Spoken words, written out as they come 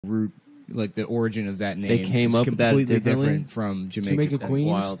root, like the origin of that name. They came up with that completely differently? different from Jamaica. Jamaica That's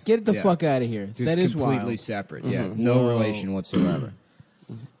Queens? wild. Get the Yeah. fuck out of here. Just That is completely wild. separate. Yeah, no Whoa. relation whatsoever.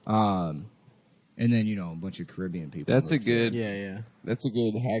 And then a bunch of Caribbean people. That's a moved here. good. Yeah. That's a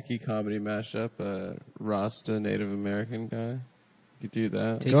good hacky comedy mashup. Rasta Native American guy. You could do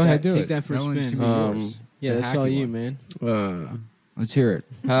that. Take Go ahead, that, do take it. that for a That one's spin. gonna be yours. Yeah, The that's all hacky you, one. man. Let's hear it.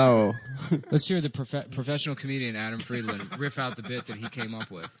 How? Let's hear the professional comedian Adam Friedland riff out the bit that he came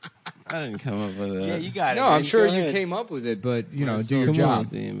up with. I didn't come up with that. Yeah, you got it. No, man. I'm sure Go you ahead. came up with it, but do your Come job.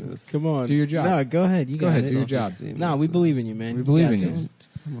 on. Come on. Do your job. No, go ahead. You Go got ahead, it. do your job. No, we believe in you, man. We believe got in you. this.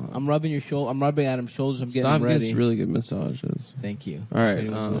 I'm rubbing your shoulder. I'm rubbing Adam's shoulders. I'm getting Stop him ready. gets really good massages. Thank you. All right, If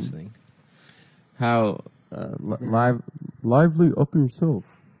anyone's listening. How? Lively up yourself.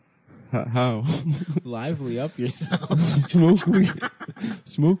 How? Lively up yourself. Smoke weed.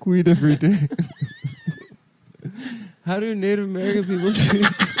 Smoke weed every day. How do Native American people say?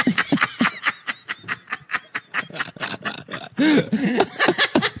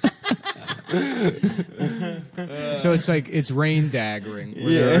 So it's rain daggering, where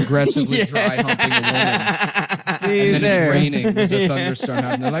they're aggressively dry humping a woman. See And then it's raining. There's a thunderstorm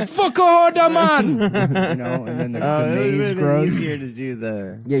happening. They're like, "Fuck all the man," and then the maze grows. Easier to do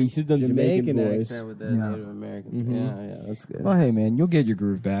the Yeah, you should have done Jamaican Jamaican voice. accent with the Native American. Yeah, that's good. Well, hey man, you'll get your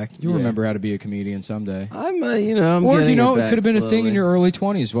groove back. You'll remember how to be a comedian someday. I'm, I'm Or getting it back could have been a thing slowly. in your early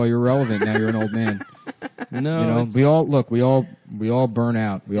 20s while you're relevant. Now you're an old man. No, We all burn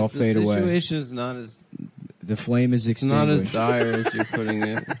out. We all fade the away. situation is not as The flame is it's not as extinguished. dire as you're putting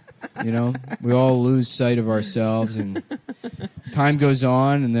it. We all lose sight of ourselves, and time goes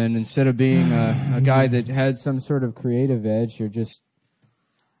on, and then instead of being a guy that had some sort of creative edge, you're just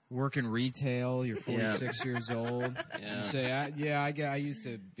working retail. You're 46 years old. Yeah. You say, I used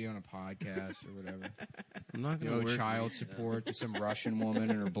to be on a podcast or whatever. I'm not gonna work Child support to some Russian woman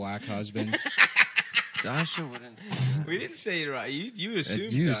and her black husband. Dasha wouldn't. We didn't say it right. You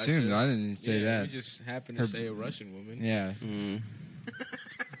assumed. You assumed. I didn't say that. You just happened to say a Russian woman. Yeah.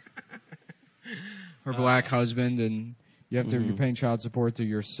 Her black husband, and you're paying child support to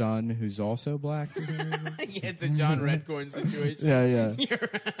your son, who's also black. For some reason. Yeah, it's a John Redcorn situation.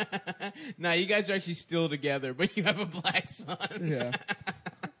 Yeah. Nah, you guys are actually still together, but you have a black son. Yeah.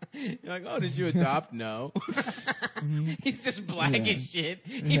 You're like, oh, did you adopt? No. He's just black as shit.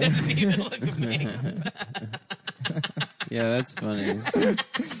 He doesn't even look mixed. Yeah, that's funny. That's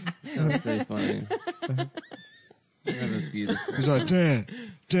pretty funny. He's like, Dad,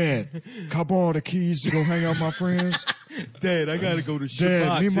 can I borrow the keys to go hang out with my friends? Dad, I gotta go to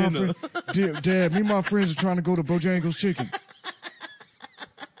Dad, me and my friends are trying to go to Bojangles Chicken.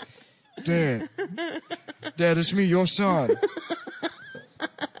 Dad, it's me, your son.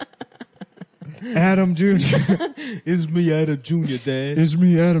 Adam Jr. It's me, Adam Jr., Dad. It's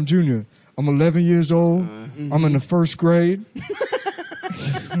me, Adam Jr. I'm 11 years old. I'm in the first grade.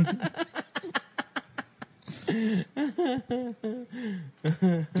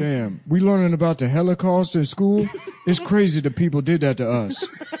 Damn, we learning about the Holocaust in school? It's crazy that people did that to us.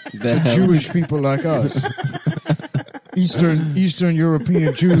 To Jewish people like us. Eastern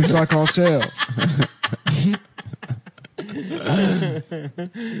European Jews like ourselves.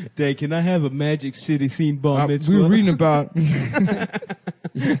 Dad, can I have a Magic City themed bar mitzvah? We were reading about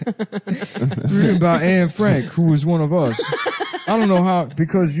Anne Frank, who was one of us. I don't know how,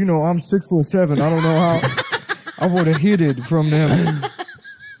 because I'm 6'7". I don't know how I would have hid it from them.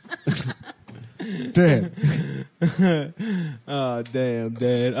 Dad. Oh, damn,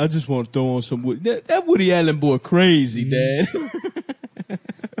 Dad. I just want to throw on some Woody. That Woody Allen boy crazy, Dad.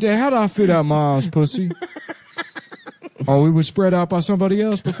 Dad, how do I fit out my mom's pussy? Oh, we were spread out by somebody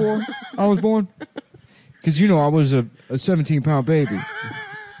else before I was born? Because, I was a 17-pound baby.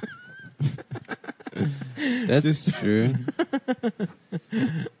 That's true.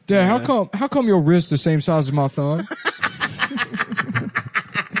 Dad, how come your wrist the same size as my thumb?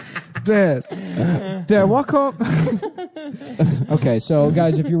 Dad, why come? Okay, so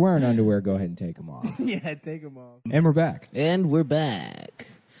guys, if you're wearing underwear, go ahead and take them off. Yeah, take them off. And we're back. And we're back.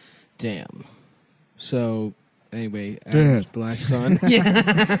 Damn. So, anyway, Dad. Adam's black son.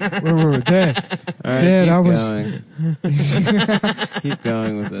 Yeah. Wait, Dad. All right, Dad, keep I was. going. Keep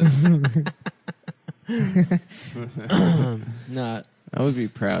going with it. Nah. I would be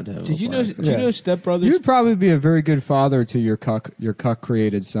proud to have. Did a you know? black Did you know Step Brothers? You would probably be a very good father to your cuck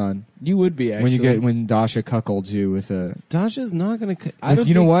created son. You would be actually. When Dasha cuckolds you with a. Dasha's not gonna.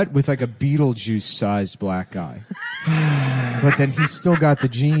 With like a Beetlejuice sized black guy. But then he's still got the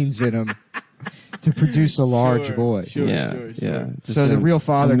genes in him. to produce a large Sure, boy. sure, Yeah, sure. yeah. Just So the a- real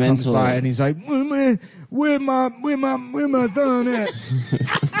father a comes mental- by and he's like, where my son at? He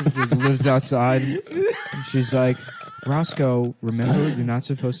just lives outside. And she's like, Roscoe, remember, you're not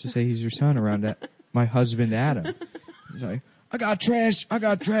supposed to say he's your son around my husband Adam. He's like, I got trash.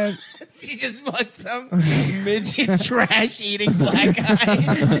 She just fucked some midget trash eating black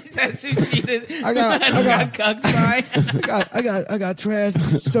guy. That's who she did. I got cucked by. I got trash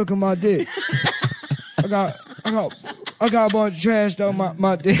stuck in my dick. I got a bunch of trash stuck in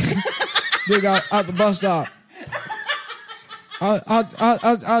my dick. Dick out the bus stop. I'll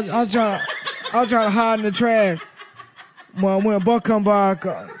try to hide in the trash. When a buck come by,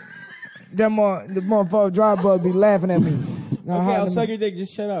 the motherfucker drive bus be laughing at me. Okay, I'll suck your dick.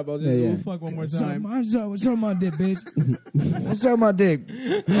 Just shut up. I'll just Yeah. fuck one more time. Suck my dick, bitch. Suck my dick.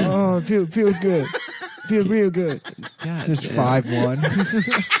 Oh, it feels good. Feels real good. God Just damn.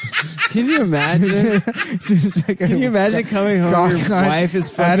 5'1". Can you imagine? Can you imagine coming home? Your wife is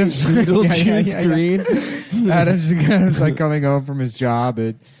fucking Adam's Beetlejuice green. Adam's like coming home from his job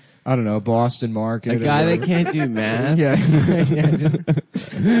at, I don't know, Boston Market. A guy that can't do math. Yeah.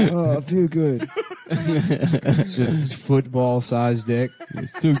 Oh, I feel good. It's a football-sized dick.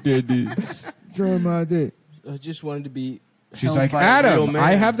 So my dick. I just wanted to be. She's held like, by a real Adam, man.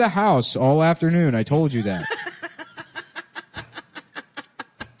 I have the house all afternoon. I told you that.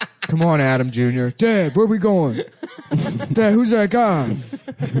 Come on, Adam Jr. Dad, where we going? Dad, who's that guy?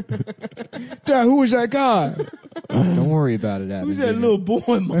 Dad, who is that guy? Don't worry about it, Adam. Who's that Jr. little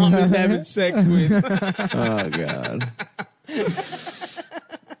boy mom is having sex with? Oh God.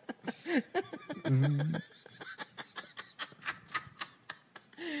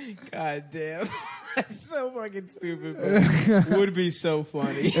 God damn. That's so fucking stupid, but would be so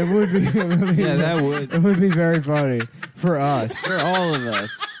funny. It would be. Yeah, that would. It would be very funny for us. For all of us.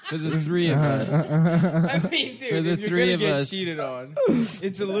 For the three of us. I mean, dude, For the if you're three gonna of get us. cheated on,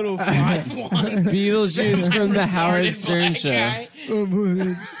 it's a little 5'1". Beetlejuice from the Howard retarded Stern black show.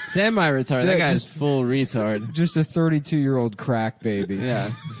 guy. Semi-retarded. That guy's just- full retard. Just a 32-year-old crack baby. Yeah.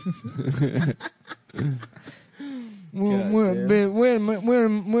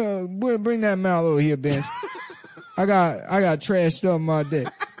 Bring that mouth over here, bitch. I got trash stuff on my dick.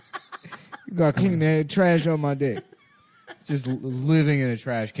 You got clean that trash on my dick. Just living in a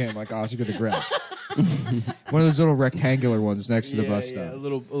trash can like Oscar the Grouch. One of those little rectangular ones next to the bus Yeah, stop. a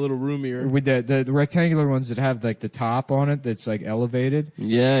little roomier. With the rectangular ones that have like the top on it that's like elevated.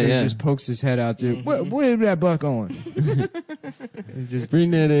 Yeah, So yeah. he just pokes his head out through. Where's that buck on? He just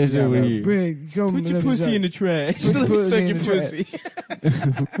Bring that ass over here. Put your pussy in the trash. Let me pussy suck in your the pussy.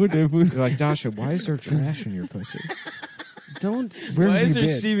 Put that pussy. You're like, Dasha, why is there trash in your pussy? Don't. Where Why have is you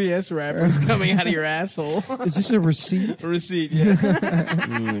there been? CVS wrappers coming out of your asshole? Is this a receipt? A receipt, yeah.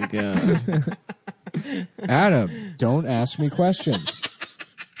 Oh my God. Adam, don't ask me questions.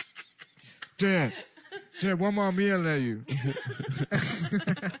 Dad, one more meal at you.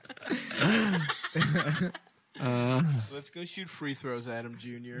 Let's go shoot free throws, Adam Jr.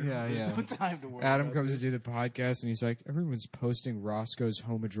 Yeah, There's yeah. no time to worry Adam about comes this. to do the podcast and he's like, everyone's posting Roscoe's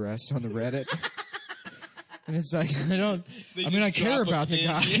home address on the Reddit. And it's like, They I just care drop a about the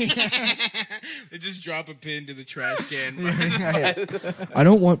pin. guy. They just drop a pin to the trash can. I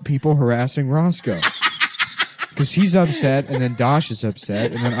don't want people harassing Roscoe. Because he's upset, and then Dosh is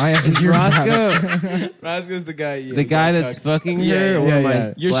upset, and then I have to hear about it. Roscoe, Roscoe's the guy. the guy that's fucking her, or yeah, my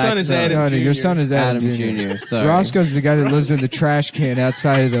yeah. Your black son is Adam No, Jr. your son is Adam, Adam Jr. Sorry. Roscoe's the guy that lives in the trash can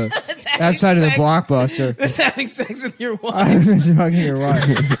outside of the Blockbuster. That's having sex with your wife. That's fucking your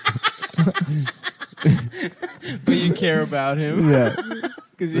wife. But you care about him. Yeah.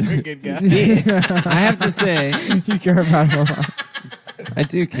 Because you're a good guy. I have to say, You care about him a lot. I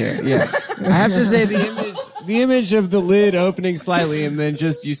do care. Yeah, I have to say the image of the lid opening slightly, and then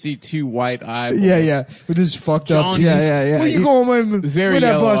just you see two white eyeballs. Yeah, yeah. With his fucked up Jaundiced. teeth. Yeah. Where you going with Very where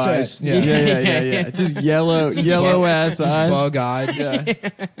that yellow bus eyes. at? Yeah. yeah. Just yellow ass eyes. Bug-eyed. Yeah.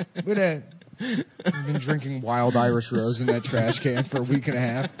 Where that? I've been drinking wild Irish Rose in that trash can for a week and a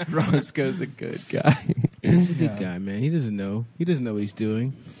half. Roscoe's a good guy. He's a good guy, man. He doesn't know. He doesn't know what he's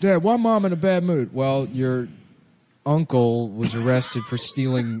doing. Dad, why mom in a bad mood? Well, your uncle was arrested for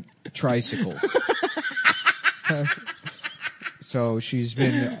stealing tricycles. So she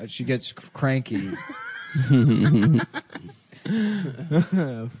gets cranky.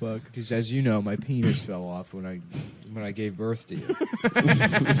 Fuck. Because as you know, my penis fell off when I gave birth to you.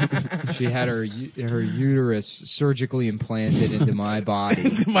 She had her uterus surgically implanted into my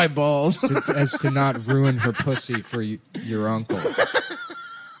body My balls. as to not ruin her pussy for your uncle.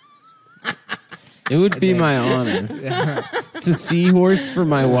 It would be my honor to seahorse for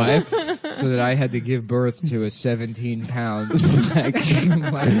my wife. so that I had to give birth to a 17-pound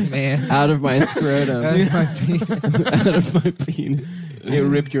black man Out of my scrotum. out of my penis. Out of my penis. It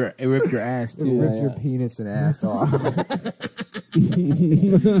ripped your ass too. Ripped your penis and ass off.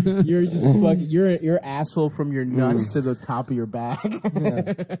 You're just fucking. Your asshole from your nuts to the top of your back.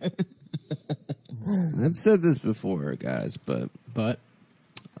 I've said this before, guys, but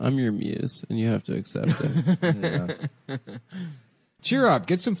I'm your muse, and you have to accept it. Yeah. Cheer up.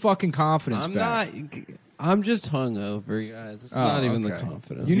 Get some fucking confidence back. I'm just hungover, guys. It's not even the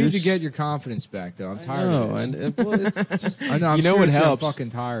confidence. You need to get your confidence back, though. I'm tired of this. It's just, I know, I'm You know what seriously, helps? I'm fucking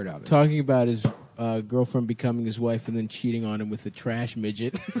tired of it. Talking about his girlfriend becoming his wife and then cheating on him with a trash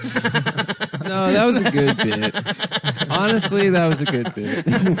midget. no, that was a good bit. Honestly, that was a good bit.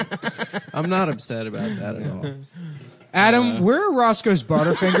 I'm not upset about that at all. Adam, where are Roscoe's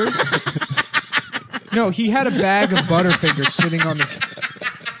Butterfingers? No, he had a bag of Butterfingers sitting on the...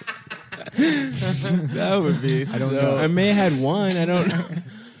 That would be. I don't know. I may have had one. I don't know.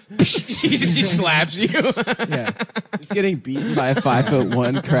 He slaps you. Yeah. Getting beaten by a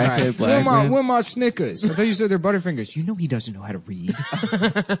 5'1" crackhead black man. Where are my Snickers? I thought you said they're Butterfingers. You know he doesn't know how to read.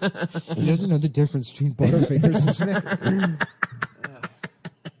 He doesn't know the difference between Butterfingers and Snickers.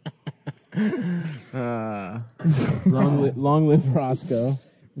 Long live Roscoe.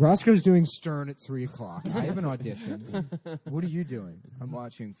 Roscoe's doing Stern at 3 o'clock. I have an audition. What are you doing? I'm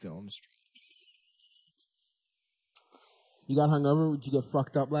watching films. You got hungover? Did you get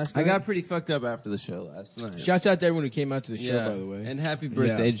fucked up last night? I got pretty fucked up after the show last night. Shouts out to everyone who came out to the show, by the way. And happy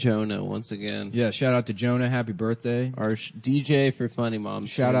birthday, Jonah, once again. Yeah, shout out to Jonah. Happy birthday. Our DJ for Funny Mom.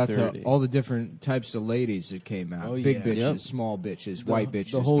 Shout out to 30. all the different types of ladies that came out. Oh, Big yeah. bitches, Yep. small bitches, white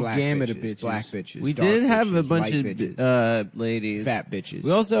bitches, the whole black gamut bitches, of bitches. black bitches. We dark did have bitches, a bunch light of bitches, ladies. fat bitches.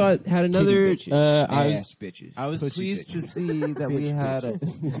 We also had another. Titty bitches, Ass bitches. I was pussy pleased bitches, to see that we had a.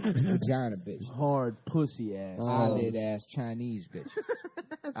 vagina bitches, Hard pussy ass. eyelid ass Chinese bitches.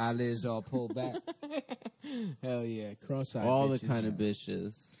 Eyelids all pulled back. Hell yeah. Cross-eyed all bitches. the kind of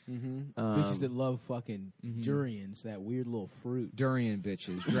bitches. Bitches that love fucking durians, that weird little fruit. Durian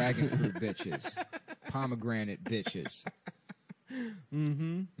bitches, dragon fruit bitches, pomegranate bitches,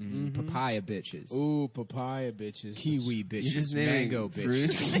 papaya bitches, Ooh, papaya bitches. kiwi bitches, You're just naming mango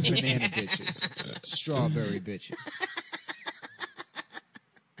fruits? bitches, banana bitches, strawberry bitches,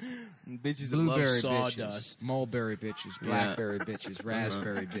 Bitches that blueberry love bitches, sawdust. mulberry bitches, blackberry bitches,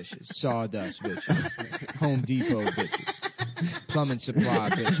 raspberry bitches, sawdust bitches, Home Depot bitches, Plum and Supply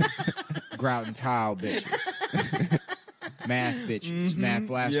bitches, Grout and Tile bitches, Math bitches, Math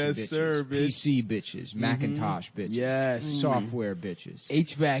Blaster Yes, bitches, sir, bitch. PC bitches, Macintosh bitches, Yes. software bitches,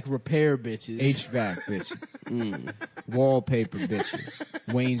 HVAC repair bitches. HVAC bitches, wallpaper bitches,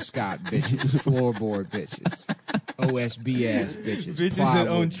 wainscot bitches, floorboard bitches, OSB ass bitches, Bitches that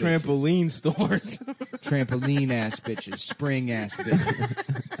own plywood bitches, trampoline stores. trampoline ass bitches, spring ass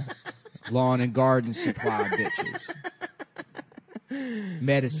bitches, lawn and garden supply bitches,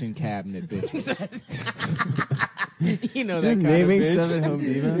 medicine cabinet bitches. You know that Just kind naming of bitch. stuff at Home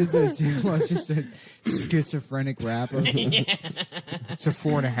Depot. It's just a schizophrenic rapper. It's a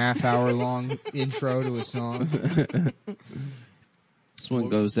 4.5 hour long intro to a song. This one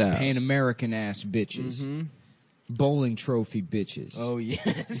goes out. Pan American ass bitches. Bowling trophy bitches. Oh,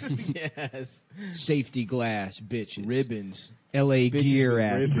 yes. Yes. Safety glass bitches. Ribbons. LA gear with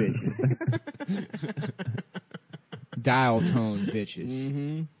ass bitches. Dial tone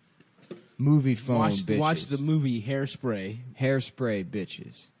bitches. Movie phone bitches. Watch the movie Hairspray. Hairspray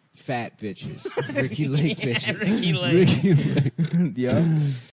bitches. Fat bitches. Ricky Lake bitches. Ricky Lake. Yeah.